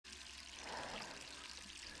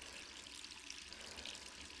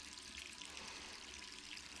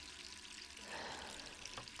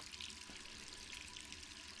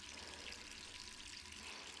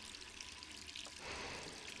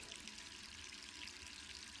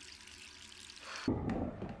What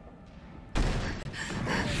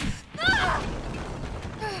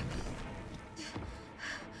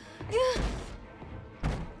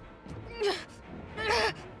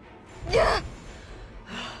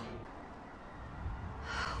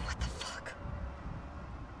the fuck?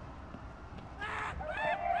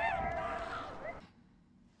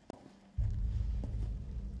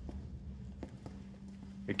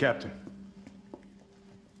 Hey, Captain.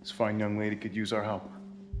 This fine young lady could use our help.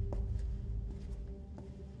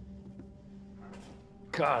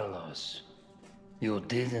 Carlos, you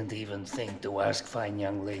didn't even think to ask fine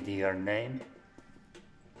young lady her name?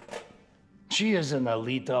 She is an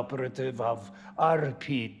elite operative of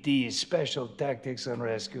RPD, Special Tactics and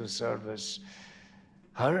Rescue Service.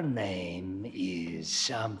 Her name is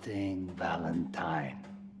something Valentine.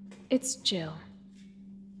 It's Jill.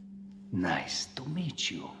 Nice to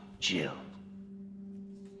meet you, Jill.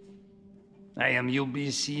 I am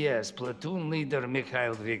UBCS Platoon Leader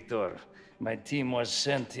Mikhail Victor. My team was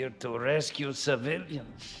sent here to rescue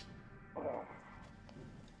civilians.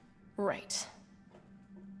 Right.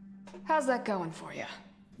 How's that going for you?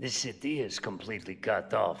 The city is completely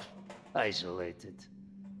cut off, isolated.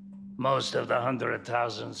 Most of the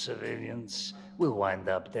 100,000 civilians will wind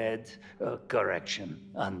up dead. Correction,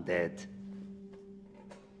 undead.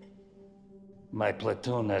 My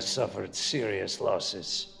platoon has suffered serious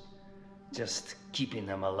losses. Just keeping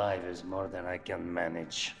them alive is more than I can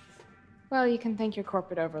manage. Well, you can thank your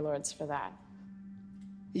corporate overlords for that.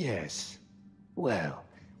 Yes. Well,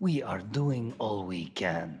 we are doing all we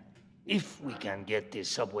can. If we can get this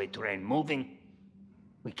subway train moving,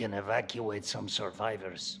 we can evacuate some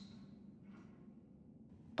survivors.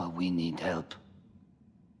 But we need help.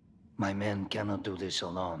 My men cannot do this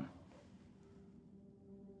alone.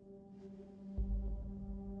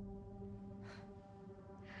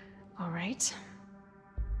 All right.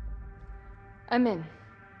 I'm in.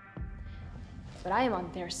 But I am on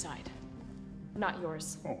their side, not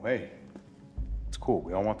yours. Oh, hey. It's cool.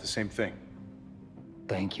 We all want the same thing.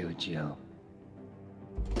 Thank you, Jill.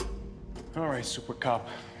 All right, Super Cop.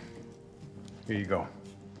 Here you go.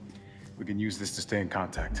 We can use this to stay in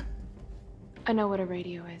contact. I know what a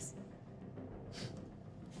radio is.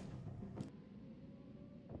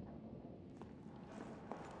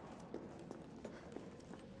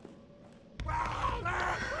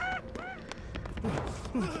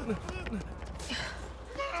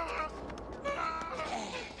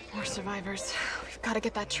 More survivors. We've got to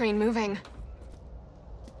get that train moving.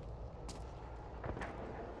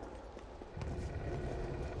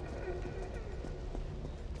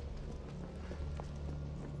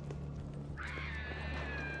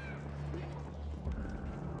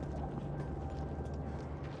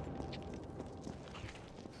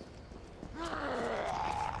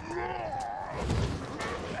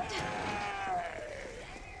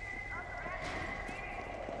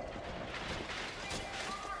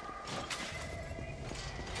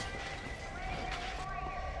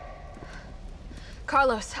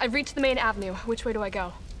 Carlos, I've reached the main avenue. Which way do I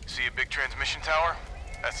go? See a big transmission tower?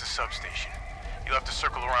 That's the substation. You'll have to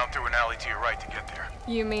circle around through an alley to your right to get there.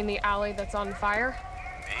 You mean the alley that's on fire?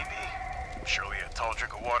 Maybe. Surely a tall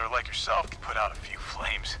drink of water like yourself can put out a few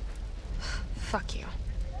flames. Fuck you.